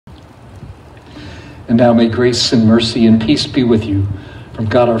And now may grace and mercy and peace be with you from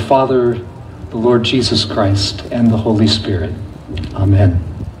God our Father, the Lord Jesus Christ, and the Holy Spirit. Amen.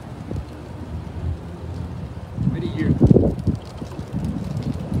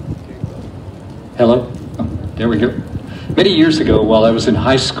 Hello? Oh, there we go. Many years ago, while I was in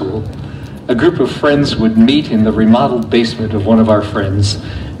high school, a group of friends would meet in the remodeled basement of one of our friends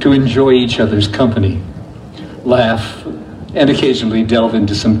to enjoy each other's company, laugh, and occasionally delve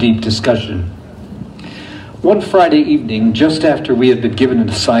into some deep discussion. One Friday evening, just after we had been given an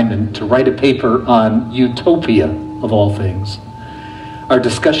assignment to write a paper on utopia, of all things, our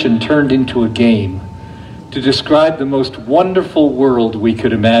discussion turned into a game to describe the most wonderful world we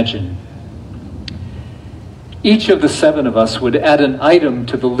could imagine. Each of the 7 of us would add an item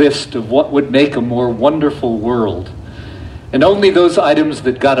to the list of what would make a more wonderful world, and only those items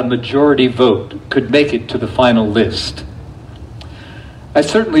that got a majority vote could make it to the final list. I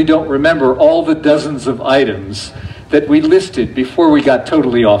certainly don't remember all the dozens of items that we listed before we got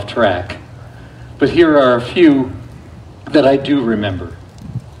totally off track, but here are a few that I do remember.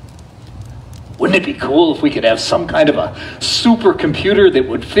 Wouldn't it be cool if we could have some kind of a supercomputer that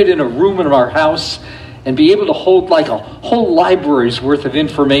would fit in a room in our house and be able to hold like a whole library's worth of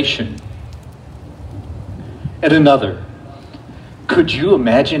information? And another, could you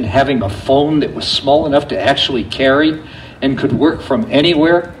imagine having a phone that was small enough to actually carry and could work from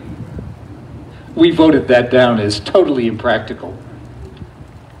anywhere? We voted that down as totally impractical.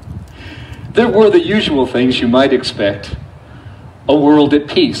 There were the usual things you might expect. A world at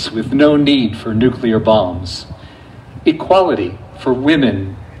peace with no need for nuclear bombs. Equality for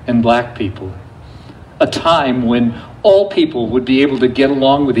women and black people. A time when all people would be able to get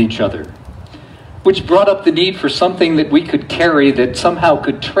along with each other, which brought up the need for something that we could carry that somehow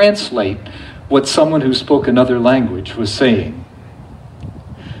could translate what someone who spoke another language was saying.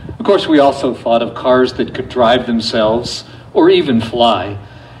 Of course, we also thought of cars that could drive themselves or even fly,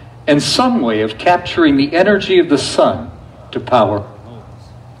 and some way of capturing the energy of the sun to power homes.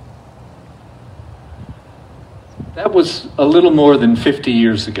 That was a little more than 50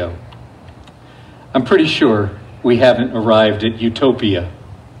 years ago. I'm pretty sure we haven't arrived at utopia.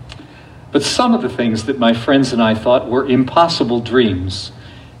 But some of the things that my friends and I thought were impossible dreams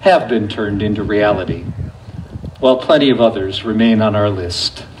have been turned into reality, while plenty of others remain on our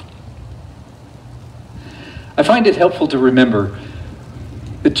list. I find it helpful to remember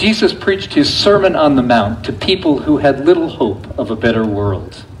that Jesus preached his Sermon on the Mount to people who had little hope of a better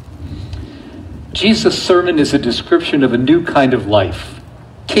world. Jesus' sermon is a description of a new kind of life,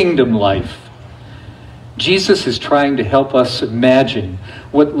 kingdom life. Jesus is trying to help us imagine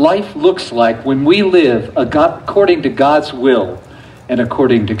what life looks like when we live according to God's will and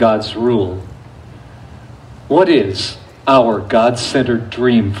according to God's rule. What is our God-centered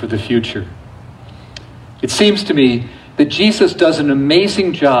dream for the future? It seems to me that Jesus does an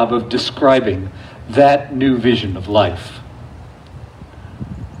amazing job of describing that new vision of life.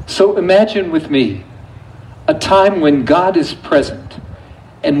 So imagine with me a time when God is present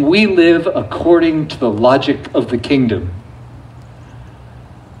and we live according to the logic of the kingdom.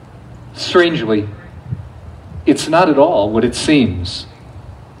 Strangely, it's not at all what it seems.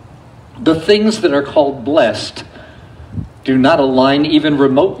 The things that are called blessed do not align even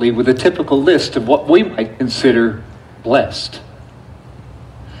remotely with a typical list of what we might consider blessed.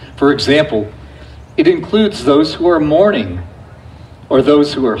 For example, it includes those who are mourning, or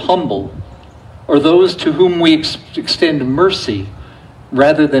those who are humble, or those to whom we extend mercy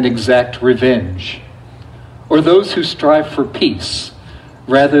rather than exact revenge, or those who strive for peace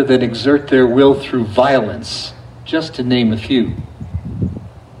rather than exert their will through violence, just to name a few.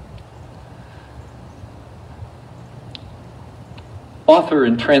 Author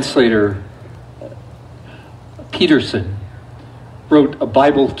and translator Peterson wrote a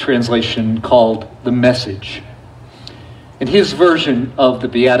Bible translation called The Message. And his version of the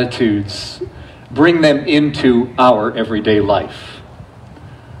Beatitudes bring them into our everyday life.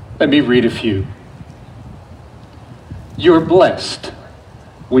 Let me read a few. You're blessed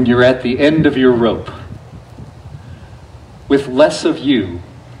when you're at the end of your rope. With less of you,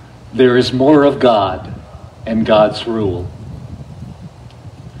 there is more of God and God's rule.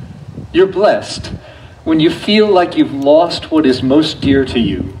 You're blessed when you feel like you've lost what is most dear to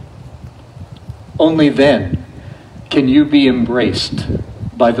you. Only then can you be embraced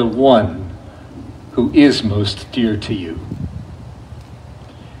by the one who is most dear to you.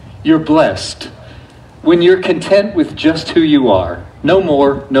 You're blessed when you're content with just who you are, no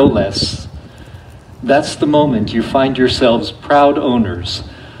more, no less. That's the moment you find yourselves proud owners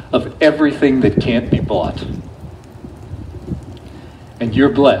of everything that can't be bought. And you're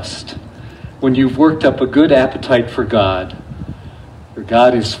blessed when you've worked up a good appetite for God, for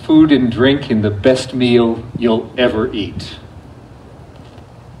God is food and drink in the best meal you'll ever eat.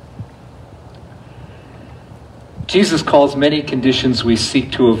 Jesus calls many conditions we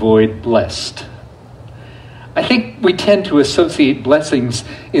seek to avoid blessed. I think we tend to associate blessings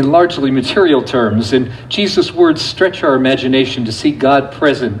in largely material terms, and Jesus' words stretch our imagination to see God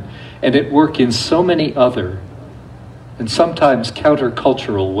present and at work in so many other and sometimes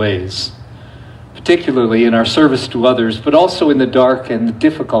countercultural ways, particularly in our service to others, but also in the dark and the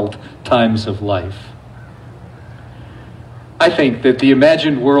difficult times of life. I think that the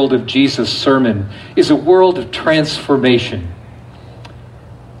imagined world of Jesus' sermon is a world of transformation.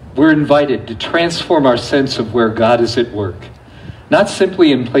 We're invited to transform our sense of where God is at work, not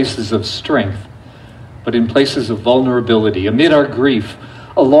simply in places of strength, but in places of vulnerability, amid our grief,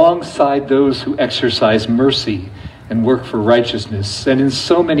 alongside those who exercise mercy and work for righteousness, and in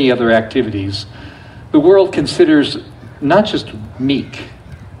so many other activities the world considers not just meek,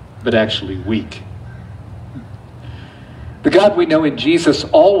 but actually weak. The God we know in Jesus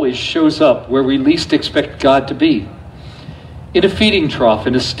always shows up where we least expect God to be. In a feeding trough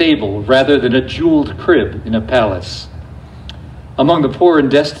in a stable rather than a jeweled crib in a palace. Among the poor and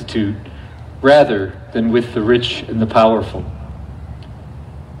destitute rather than with the rich and the powerful.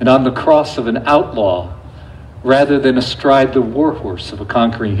 And on the cross of an outlaw rather than astride the war horse of a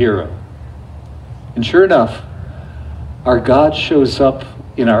conquering hero. And sure enough, our God shows up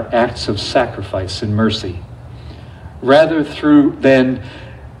in our acts of sacrifice and mercy, rather than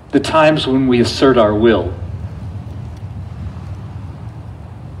the times when we assert our will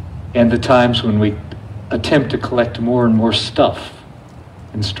and the times when we attempt to collect more and more stuff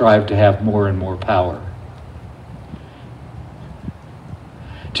and strive to have more and more power.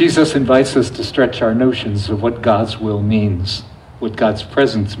 Jesus invites us to stretch our notions of what God's will means, what God's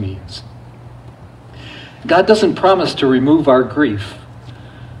presence means. God doesn't promise to remove our grief,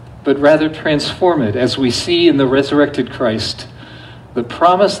 but rather transform it as we see in the resurrected Christ the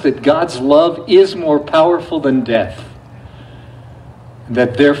promise that God's love is more powerful than death, and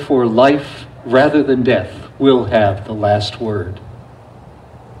that therefore life rather than death will have the last word.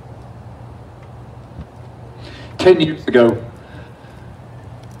 10 years ago,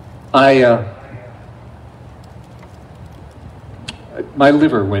 my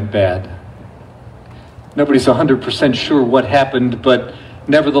liver went bad. Nobody's 100% sure what happened, but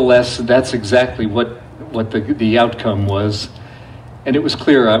nevertheless, that's exactly what the outcome was. And it was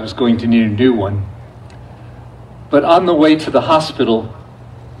clear I was going to need a new one. But on the way to the hospital,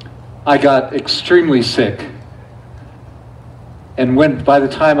 I got extremely sick. And by the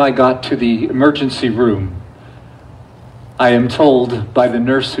time I got to the emergency room, I am told by the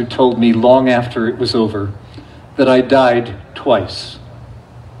nurse who told me long after it was over that I died twice.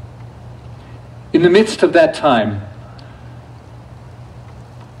 In the midst of that time,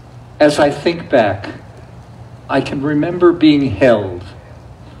 as I think back, I can remember being held,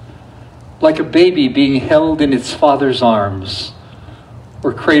 like a baby being held in its father's arms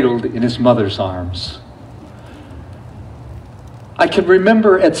or cradled in his mother's arms. I can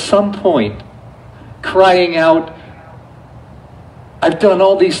remember at some point crying out, "I've done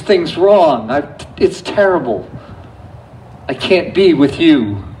all these things wrong. It's terrible. I can't be with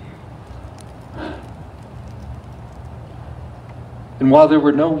you." And while there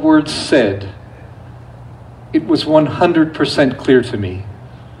were no words said, it was 100% clear to me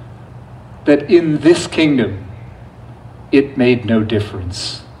that in this kingdom, it made no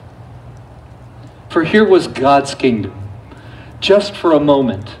difference. For here was God's kingdom, just for a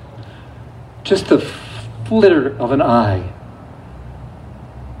moment, just a flitter of an eye.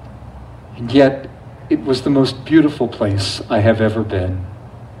 And yet, it was the most beautiful place I have ever been.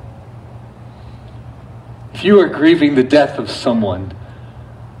 If you are grieving the death of someone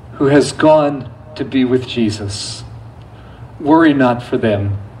who has gone to be with Jesus, worry not for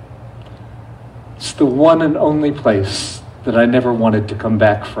them. It's the one and only place that I never wanted to come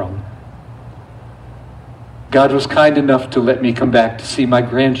back from. God was kind enough to let me come back to see my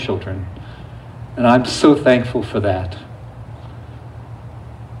grandchildren, and I'm so thankful for that.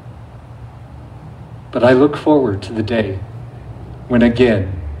 But I look forward to the day when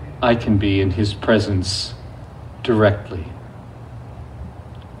again I can be in His presence directly.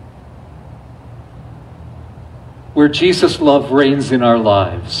 Where Jesus' love reigns in our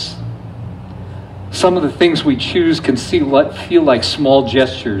lives, some of the things we choose can feel like small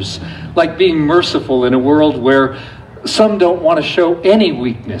gestures, like being merciful in a world where some don't want to show any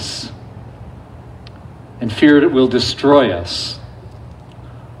weakness and fear it will destroy us.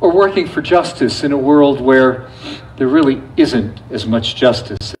 Or working for justice in a world where there really isn't as much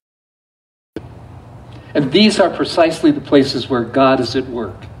justice. And these are precisely the places where God is at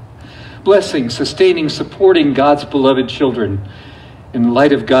work, blessing, sustaining, supporting God's beloved children. In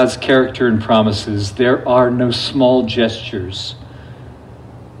light of God's character and promises, there are no small gestures.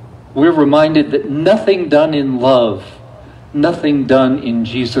 We're reminded that nothing done in love, nothing done in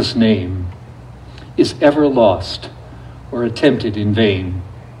Jesus' name, is ever lost or attempted in vain.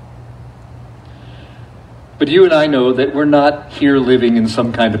 But you and I know that we're not here living in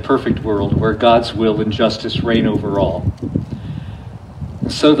some kind of perfect world where God's will and justice reign over all.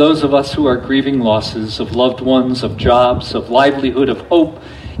 So those of us who are grieving losses of loved ones, of jobs, of livelihood, of hope,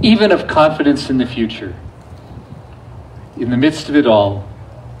 even of confidence in the future, in the midst of it all,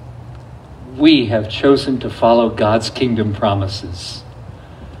 we have chosen to follow God's kingdom promises.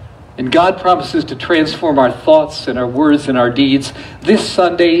 And God promises to transform our thoughts and our words and our deeds this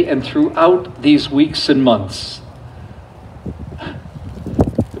Sunday and throughout these weeks and months.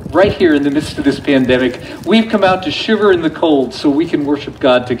 Right here in the midst of this pandemic, we've come out to shiver in the cold so we can worship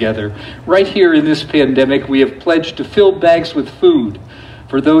God together. Right here in this pandemic, we have pledged to fill bags with food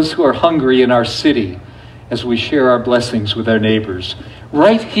for those who are hungry in our city as we share our blessings with our neighbors.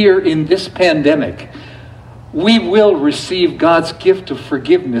 Right here in this pandemic, we will receive God's gift of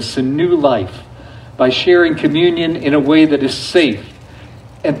forgiveness and new life by sharing communion in a way that is safe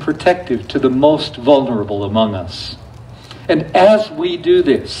and protective to the most vulnerable among us. And as we do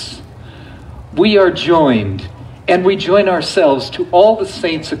this, we are joined, and we join ourselves to all the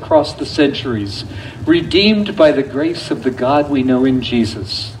saints across the centuries, redeemed by the grace of the God we know in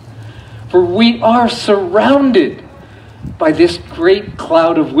Jesus. For we are surrounded by this great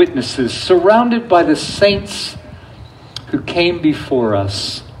cloud of witnesses, surrounded by the saints who came before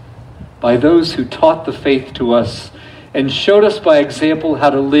us, by those who taught the faith to us and showed us by example how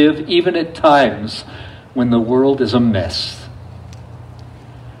to live even at times when the world is a mess.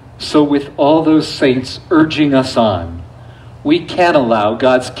 So with all those saints urging us on, we can allow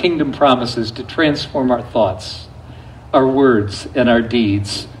God's kingdom promises to transform our thoughts, our words, and our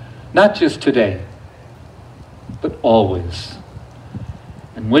deeds, not just today, but always.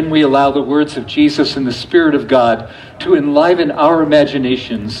 And when we allow the words of Jesus and the Spirit of God to enliven our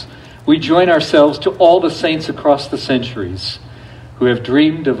imaginations, we join ourselves to all the saints across the centuries who have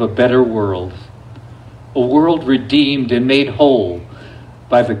dreamed of a better world, a world redeemed and made whole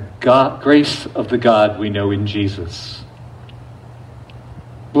by the grace of the God we know in Jesus.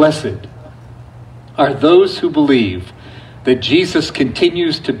 Blessed are those who believe that Jesus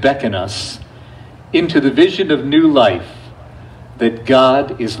continues to beckon us into the vision of new life that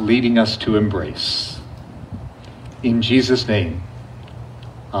God is leading us to embrace. In Jesus' name,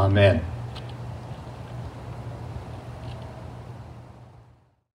 amen.